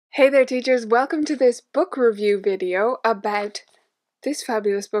Hey there teachers, welcome to this book review video about this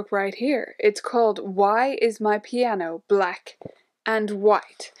fabulous book right here. It's called Why Is My Piano Black and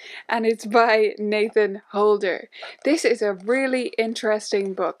White? And it's by Nathan Holder. This is a really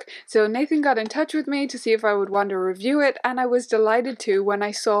interesting book. So Nathan got in touch with me to see if I would want to review it, and I was delighted to when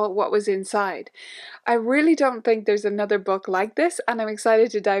I saw what was inside. I really don't think there's another book like this, and I'm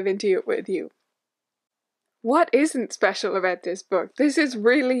excited to dive into it with you. What isn't special about this book? This is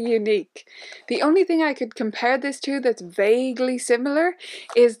really unique. The only thing I could compare this to that's vaguely similar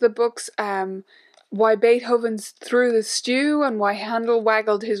is the books Why Beethoven's Threw the Stew and Why Handel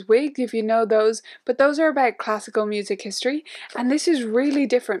Waggled His Wig, if you know those. But those are about classical music history, and this is really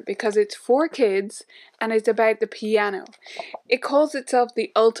different because it's for kids and it's about the piano. It calls itself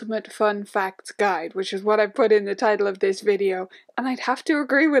the Ultimate Fun Facts Guide, which is what I put in the title of this video, and I'd have to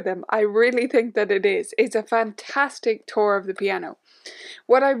agree with him. I really think that it is. It's a fantastic tour of the piano.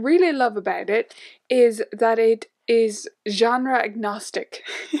 What I really love about it is that it is genre agnostic.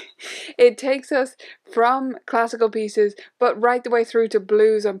 It takes us from classical pieces but right the way through to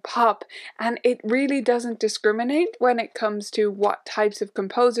blues and pop, and it really doesn't discriminate when it comes to what types of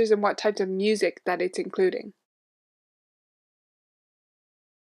composers and what types of music that it's including.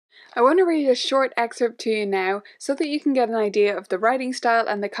 I want to read a short excerpt to you now so that you can get an idea of the writing style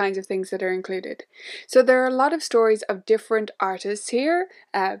and the kinds of things that are included. So there are a lot of stories of different artists here,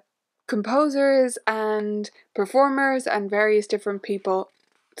 composers and performers and various different people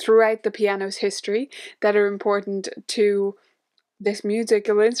throughout the piano's history that are important to this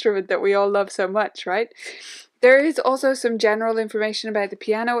musical instrument that we all love so much, right? There is also some general information about the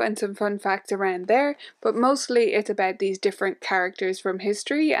piano and some fun facts around there, but mostly it's about these different characters from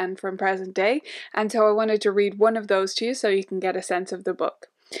history and from present day, and so I wanted to read one of those to you so you can get a sense of the book.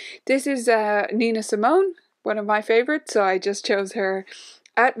 This is Nina Simone, one of my favorites, so I just chose her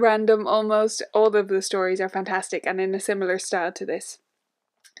at random almost. All of the stories are fantastic and in a similar style to this.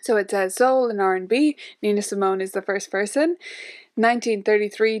 So it says soul and R&B. Nina Simone is the first person,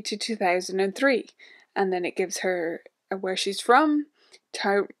 1933 to 2003. And then it gives her where she's from,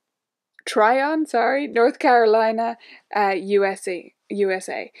 Tryon, North Carolina, USA.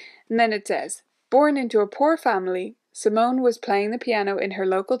 And then it says, born into a poor family, Simone was playing the piano in her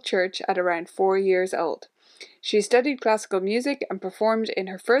local church at around 4 years old. She studied classical music and performed in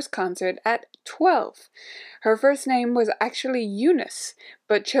her first concert at 12. Her first name was actually Eunice,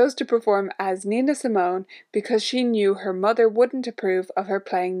 but chose to perform as Nina Simone because she knew her mother wouldn't approve of her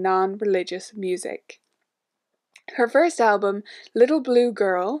playing non-religious music. Her first album, Little Blue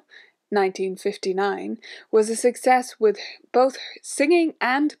Girl, 1959, was a success with both singing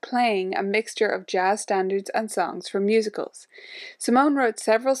and playing a mixture of jazz standards and songs from musicals. Simone wrote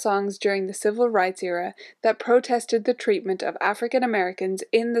several songs during the Civil Rights era that protested the treatment of African Americans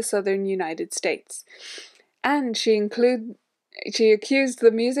in the southern United States. And she accused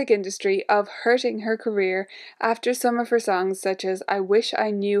the music industry of hurting her career after some of her songs such as I Wish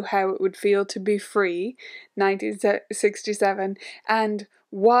I Knew How It Would Feel to Be Free, 1967, and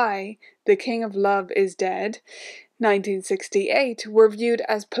Why, The King of Love Is Dead, 1968, were viewed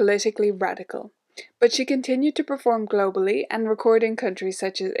as politically radical. But she continued to perform globally and record in countries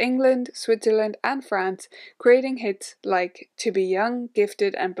such as England, Switzerland, and France, creating hits like To Be Young,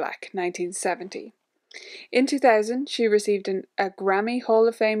 Gifted, and Black, 1970. In 2000, she received a Grammy Hall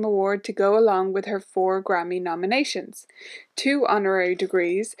of Fame award to go along with her 4 Grammy nominations, 2 honorary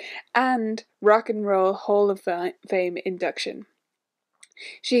degrees, and Rock and Roll Hall of Fame induction.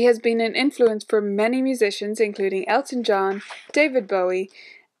 She has been an influence for many musicians, including Elton John, David Bowie,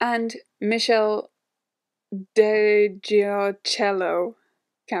 and Michel DeGiocello.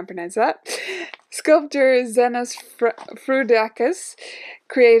 Can't pronounce that. Sculptor Zenos Frudakis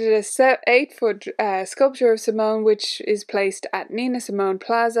created a 8-foot sculpture of Simone, which is placed at Nina Simone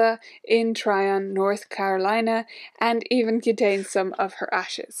Plaza in Tryon, North Carolina, and even contains some of her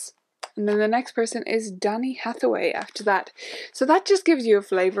ashes. And then the next person is Donny Hathaway after that. So that just gives you a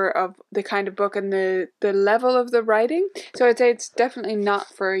flavour of the kind of book and the level of the writing. So I'd say it's definitely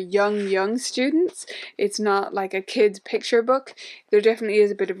not for young students. It's not like a kid's picture book. There definitely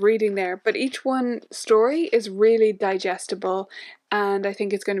is a bit of reading there. But each one story is really digestible. And I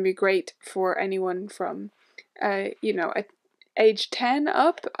think it's going to be great for anyone from, age 10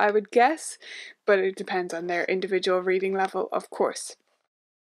 up, I would guess. But it depends on their individual reading level, of course.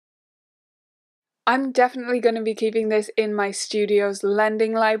 I'm definitely going to be keeping this in my studio's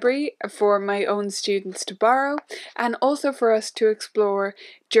lending library for my own students to borrow, and also for us to explore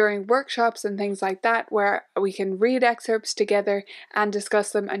during workshops and things like that, where we can read excerpts together and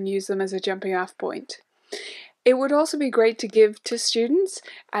discuss them and use them as a jumping off point. It would also be great to give to students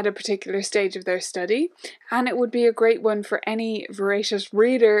at a particular stage of their study, and it would be a great one for any voracious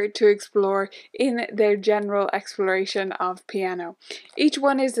reader to explore in their general exploration of piano. Each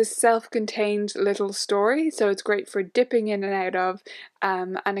one is a self-contained little story, so it's great for dipping in and out of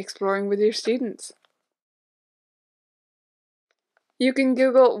and exploring with your students. You can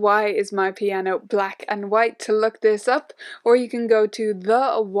Google "Why is my piano black and white" to look this up, or you can go to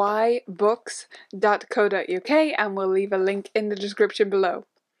thewhybooks.co.uk and we'll leave a link in the description below.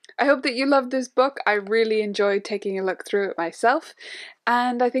 I hope that you loved this book. I really enjoyed taking a look through it myself,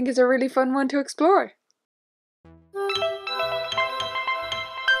 and I think it's a really fun one to explore.